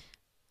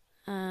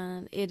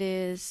 and it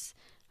is,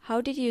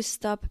 how did you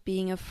stop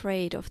being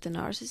afraid of the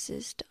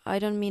narcissist? I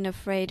don't mean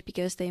afraid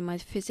because they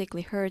might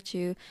physically hurt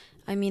you.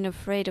 I mean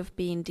afraid of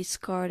being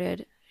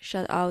discarded,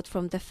 shut out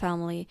from the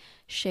family,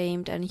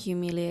 shamed and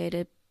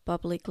humiliated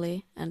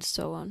publicly, and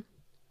so on.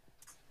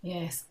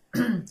 Yes.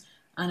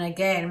 And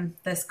again,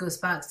 this goes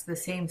back to the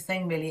same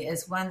thing really,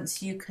 is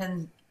once you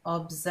can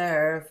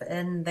observe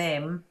in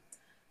them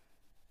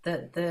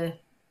that the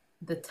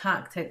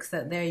tactics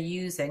that they're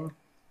using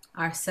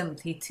are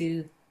simply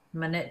to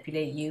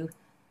manipulate you,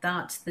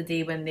 that's the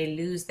day when they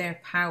lose their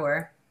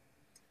power.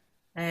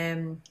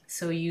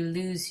 So you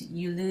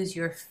lose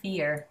your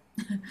fear.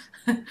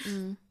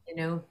 Mm. you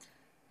know.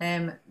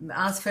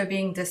 As for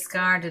being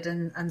discarded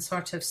and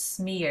sort of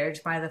smeared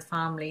by the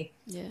family,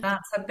 Yeah.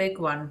 that's a big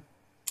one.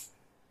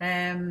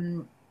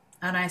 And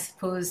I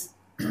suppose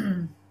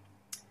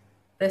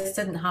this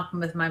didn't happen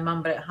with my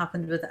mum, but it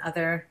happened with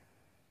other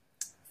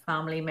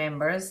family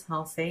members,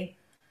 I'll say.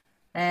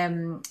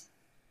 Um,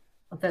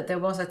 that there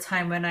was a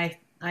time when I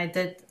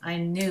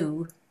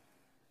knew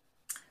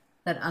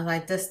that as I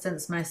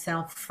distanced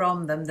myself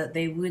from them, that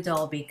they would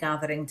all be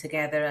gathering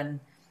together and,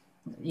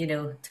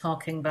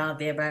 talking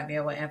badly about me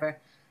or whatever.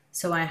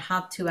 So I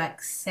had to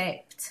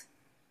accept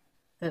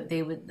that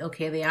they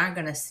are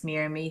going to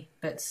smear me,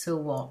 but so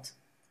what?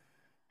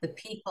 The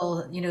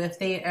people, if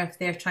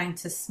they're trying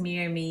to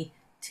smear me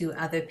to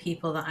other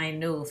people that I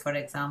know, for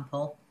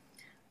example,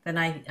 then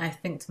I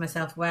think to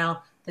myself,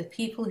 well, the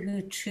people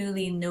who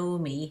truly know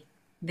me,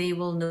 they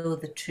will know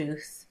the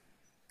truth.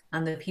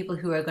 And the people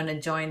who are going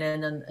to join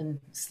in and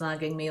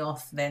slagging me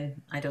off,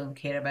 then I don't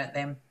care about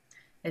them.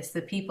 It's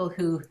the people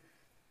who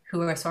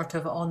are sort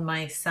of on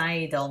my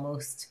side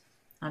almost,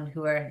 and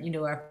who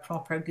are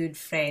proper good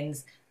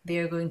friends.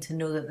 They're going to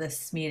know that this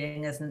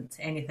smearing isn't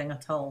anything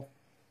at all.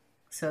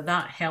 So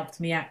that helped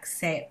me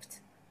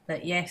accept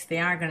that yes, they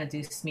are going to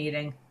do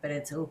smearing, but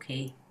it's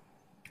okay.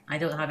 I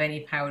don't have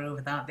any power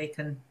over that. They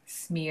can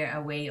smear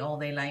away all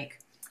they like.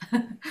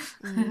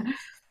 Mm.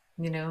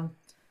 you know.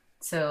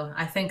 So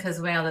I think as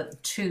well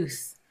that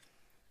truth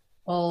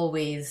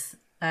always,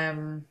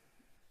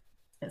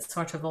 it's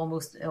sort of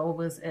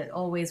it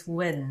always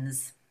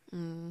wins.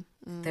 Mm.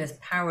 Mm. There's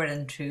power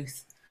in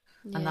truth,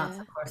 and that's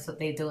Yeah. of course what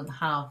they don't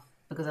have,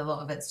 because a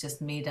lot of it's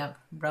just made up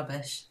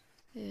rubbish.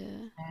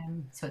 Yeah.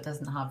 So it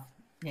doesn't have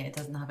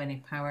any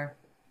power.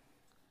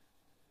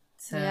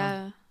 So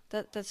Yeah.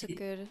 That's a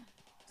good.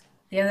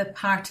 the other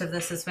part of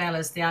this as well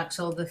is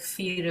the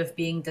fear of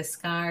being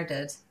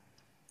discarded.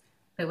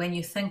 But when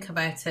you think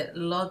about it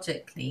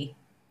logically,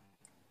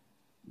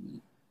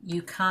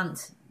 you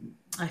can't.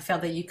 I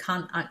felt that you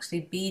can't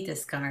actually be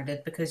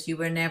discarded because you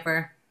were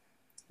never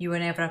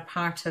a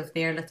part of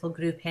their little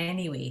group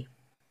anyway.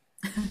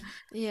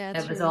 Yeah,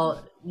 It was true.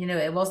 all,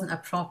 it wasn't a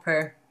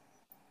proper.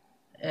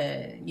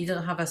 You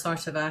don't have a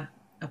sort of a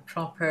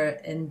proper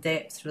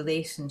in-depth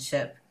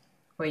relationship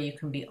where you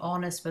can be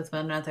honest with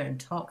one another and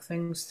talk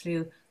things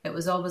through. It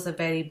was always a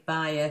very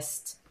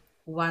biased,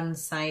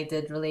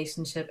 one-sided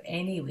relationship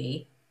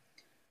anyway.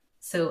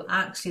 So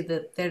actually,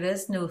 that there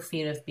is no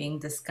fear of being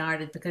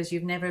discarded because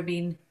you've never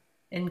been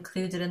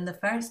included in the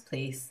first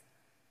place.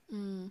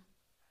 Mm.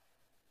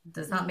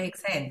 Does that Mm. make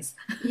sense?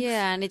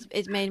 Yeah, and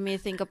it made me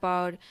think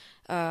about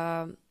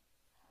um,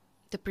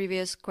 the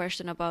previous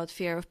question about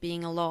fear of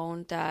being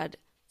alone, that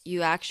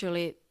you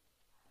actually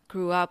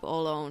grew up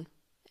alone,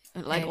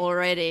 like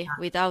already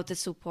without the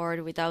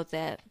support, without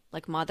the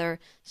like mother.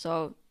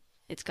 So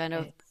it's kind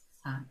of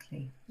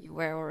Exactly. you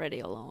were already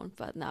alone,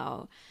 but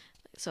now,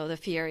 so the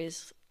fear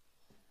is,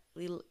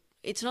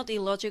 it's not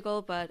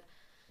illogical, but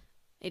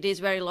it is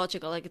very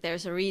logical. Like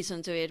there's a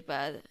reason to it,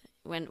 but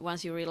when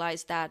once you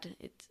realize that,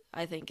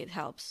 I think it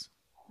helps.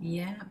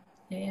 Yeah,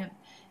 yeah.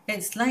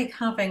 It's like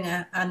having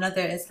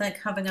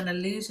an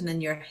illusion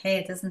in your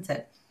head, isn't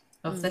it?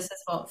 Of Mm. this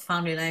is what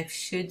family life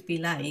should be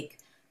like.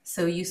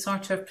 So you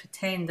sort of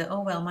pretend that,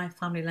 oh, well, my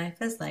family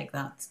life is like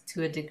that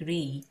to a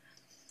degree.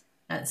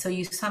 So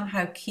you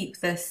somehow keep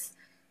this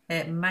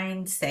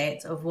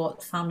mindset of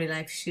what family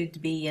life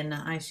should be, and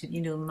I should,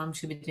 mum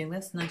should be doing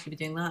this and I should be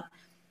doing that.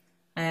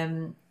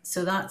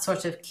 So that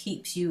sort of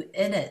keeps you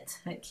in it.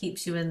 It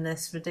keeps you in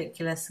this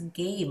ridiculous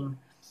game.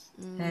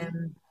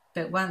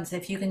 But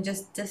if you can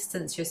just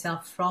distance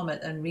yourself from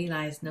it and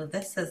realize, no,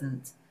 this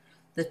isn't.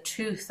 The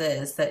truth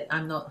is that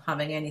I'm not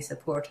having any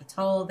support at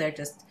all. They're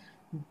just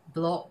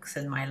blocks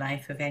in my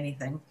life, if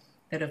anything.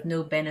 They're of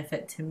no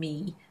benefit to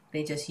me.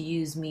 They just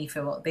use me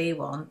for what they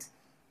want.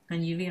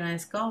 And you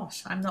realize,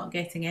 gosh, I'm not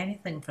getting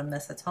anything from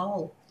this at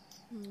all.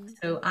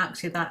 So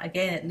actually that,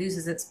 again, it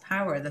loses its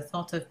power. The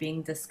thought of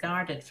being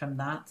discarded from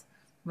that,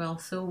 well,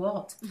 so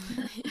what?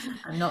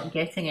 I'm not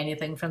getting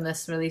anything from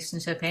this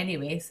relationship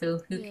anyway,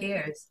 so who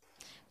cares?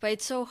 But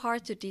it's so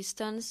hard to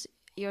distance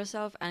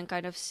yourself and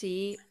kind of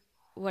see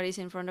what is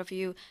in front of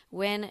you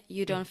when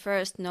you don't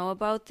first know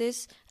about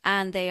this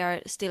and they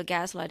are still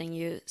gaslighting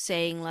you,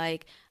 saying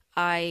like,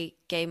 I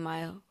gave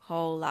my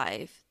whole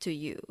life to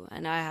you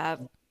and I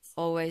have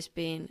always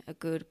been a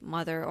good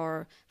mother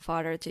or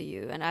father to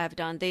you, and I have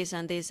done this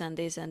and this and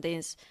this and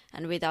this,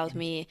 and without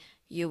me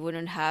you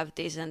wouldn't have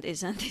this and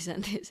this and this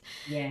and this.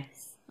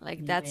 Yes.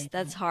 Like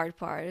that's hard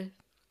part.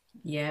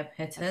 Yeah,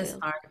 it is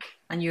hard.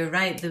 And you're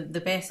right. The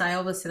best, I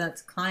always say that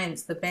to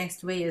clients, the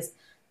best way is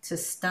to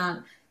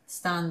stand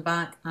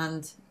back,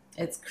 and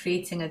it's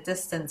creating a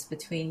distance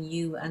between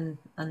you and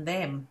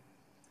them.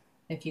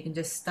 If you can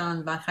just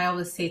stand back. I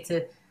always say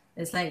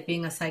it's like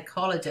being a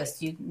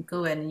psychologist. You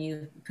go in and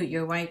you put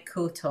your white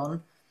coat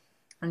on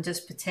and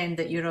just pretend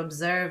that you're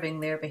observing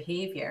their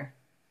behavior.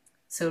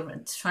 So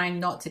trying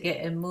not to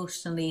get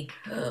emotionally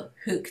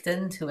hooked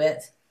into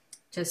it.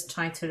 Just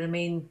try to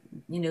remain,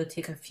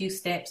 take a few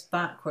steps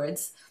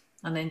backwards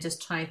and then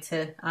just try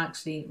to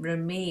actually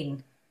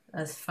remain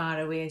as far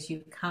away as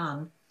you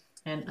can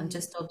and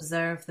just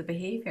observe the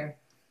behavior,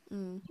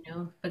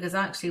 because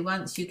actually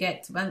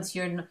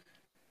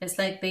it's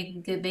like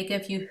they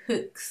give you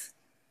hooks.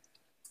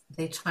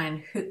 They try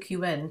and hook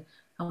you in.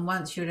 And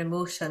once your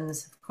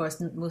emotions, of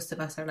course, most of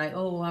us are like,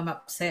 oh, I'm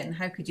upset. And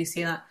how could you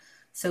say that?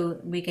 So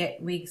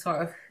we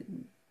sort of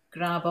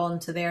grab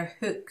onto their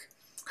hook,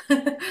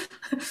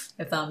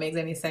 if that makes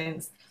any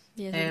sense.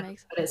 Yes, it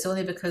makes. But it's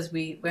only because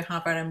we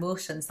have our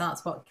emotions.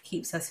 That's what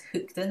keeps us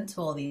hooked into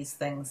all these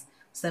things.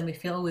 So then we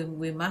feel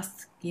we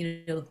must,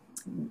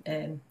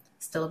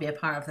 still be a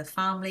part of the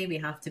family. We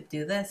have to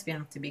do this. We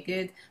have to be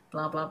good,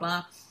 blah, blah,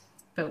 blah.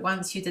 But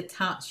once you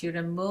detach your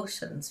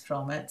emotions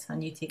from it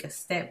and you take a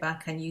step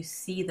back and you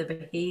see the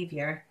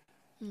behavior,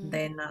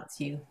 then that's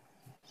you.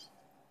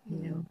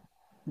 It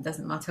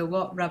doesn't matter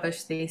what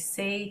rubbish they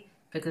say,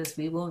 because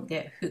we won't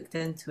get hooked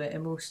into it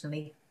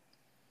emotionally.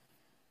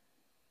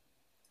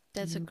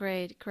 That's a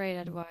great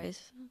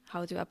advice,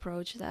 how to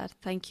approach that.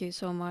 Thank you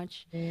so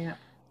much. Yeah.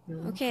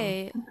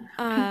 Okay.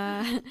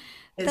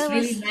 It's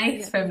really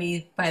nice for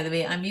me, by the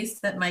way. I'm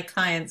used to my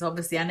clients,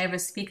 obviously. I never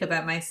speak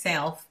about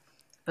myself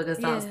because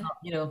that's not,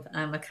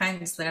 I'm a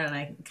counsellor and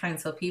I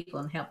counsel people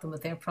and help them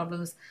with their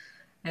problems.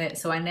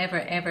 So I never,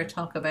 ever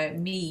talk about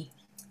me.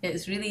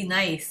 It's really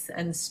nice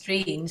and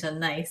strange and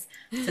nice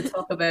to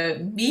talk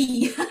about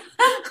me.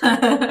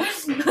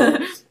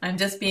 I'm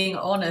just being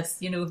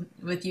honest,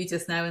 with you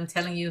just now and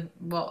telling you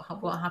what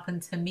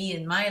happened to me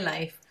in my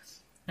life.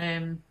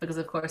 Because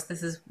of course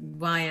this is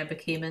why I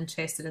became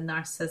interested in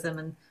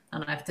narcissism,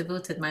 and I've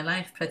devoted my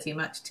life pretty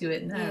much to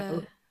it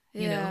now.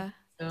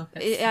 So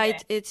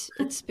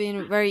it's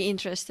been very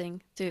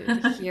interesting to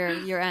hear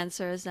your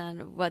answers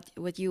and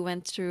what you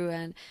went through,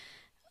 and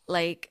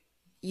like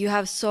you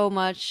have so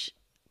much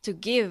to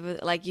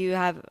give. Like you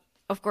have,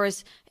 of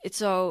course, it's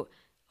so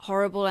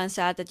horrible and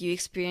sad that you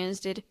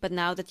experienced it, but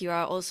now that you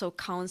are also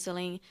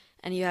counseling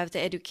and you have the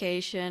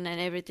education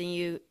and everything,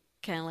 you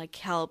can like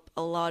help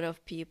a lot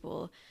of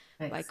people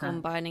by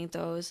combining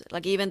those.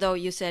 Like even though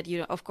you said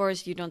of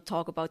course you don't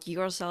talk about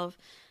yourself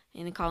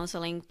in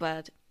counseling,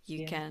 but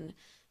you can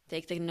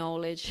take the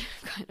knowledge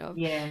kind of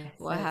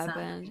what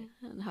happened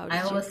and how.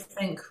 I always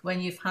think when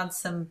you've had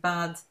some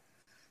bad,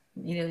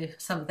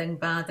 something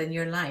bad in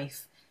your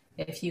life,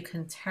 if you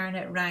can turn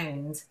it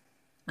round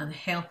and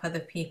help other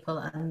people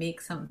and make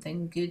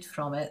something good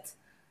from it,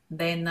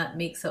 then that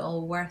makes it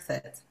all worth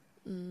it.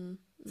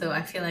 So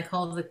I feel like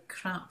all the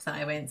crap that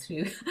I went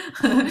through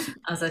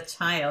as a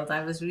child,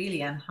 I was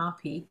really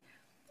unhappy.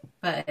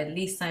 But at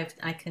least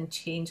I can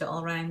change it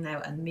all around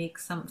now and make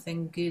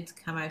something good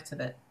come out of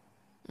it.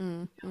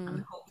 And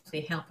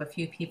hopefully help a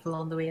few people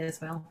on the way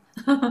as well.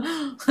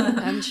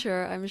 I'm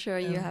sure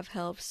you have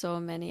helped so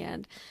many.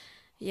 And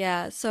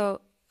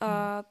so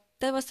that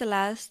was the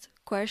last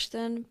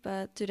question.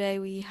 But today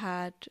we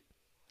had,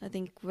 I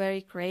think, very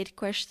great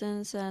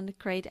questions and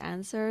great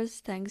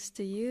answers. Thanks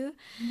to you.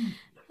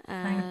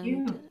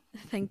 And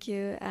thank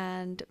you.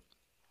 And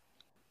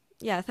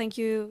thank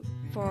you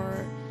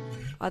for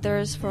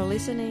others for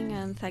listening,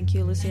 and thank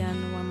you,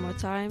 Lucianne, one more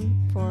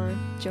time for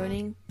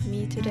joining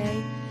me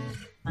today.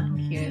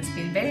 Thank you. It's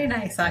been very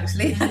nice,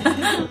 actually.